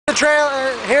The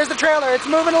trailer, here's the trailer. It's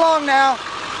moving along now.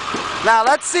 Now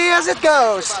let's see as it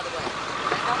goes. By the way,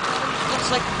 looks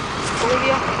like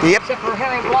Olivia. Yep. Except her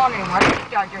hair ain't blonde anymore. I think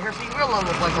you dyed your hair, so you really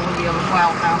look like Olivia as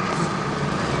well now.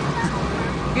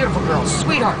 Beautiful girl,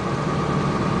 sweetheart.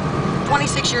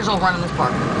 26 years old running this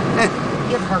park.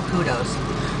 Give her kudos.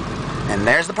 And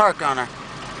there's the park owner.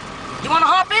 You want to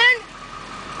hop in?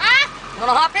 Huh? You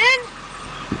want to hop in?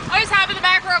 I'll just hop in the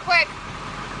back real quick.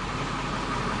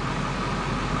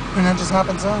 And then just hop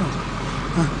inside.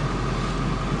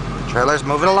 Trailer's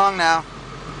moving along now.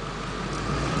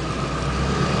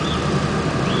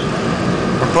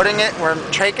 We're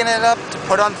taking it up to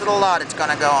put onto the lot it's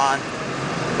gonna go on.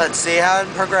 Let's see how it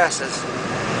progresses.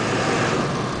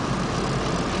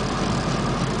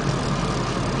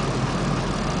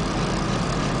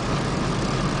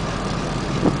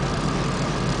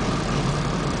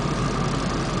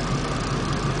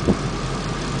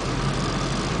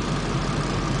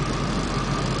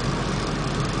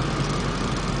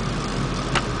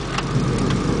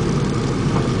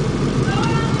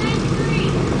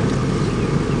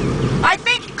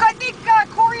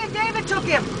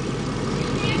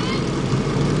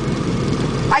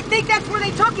 I think that's where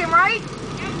they took him, right?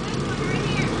 Yeah, this one right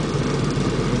here.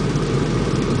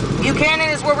 Buchanan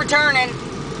is where we're turning.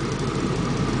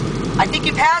 I think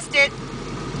you passed it.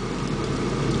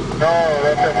 No,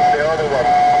 that's the other one.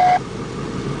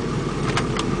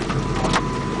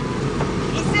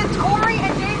 He said Corey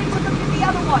and David took him to the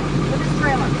other one with his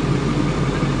trailer.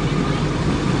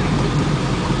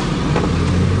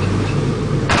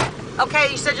 Okay,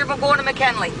 you said you're going to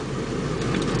McKinley.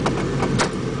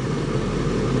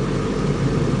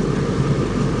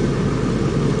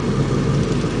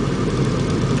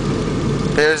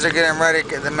 As they're getting ready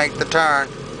to make the turn.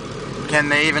 Can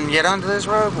they even get onto this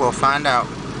road? We'll find out.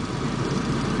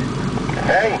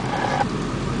 Hey.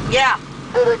 Yeah.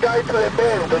 To the guy to the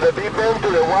bin, to the big bin, to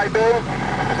the white bin.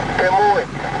 They're moving.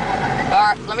 All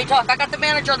right, let me talk. I got the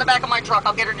manager on the back of my truck.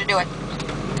 I'll get her to do it.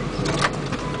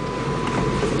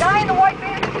 Guy in the white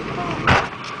van. Yeah,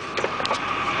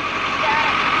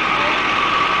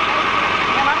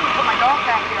 I'm gonna put my dog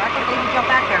back here. I couldn't believe he jumped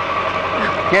back there.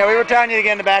 Yeah, we were telling you to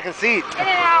get in the back of the seat. In and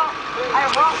out. I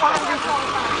brought one of these all the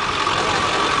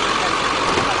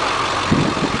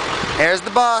time. Here's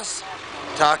the boss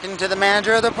talking to the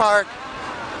manager of the park,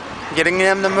 getting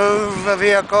him to move a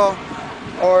vehicle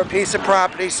or a piece of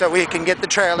property so we can get the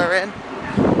trailer in.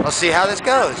 We'll see how this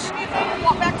goes.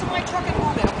 Walk back to my truck and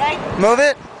move it, okay? Move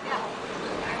it?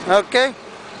 Yeah. Okay.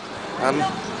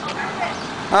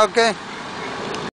 Okay.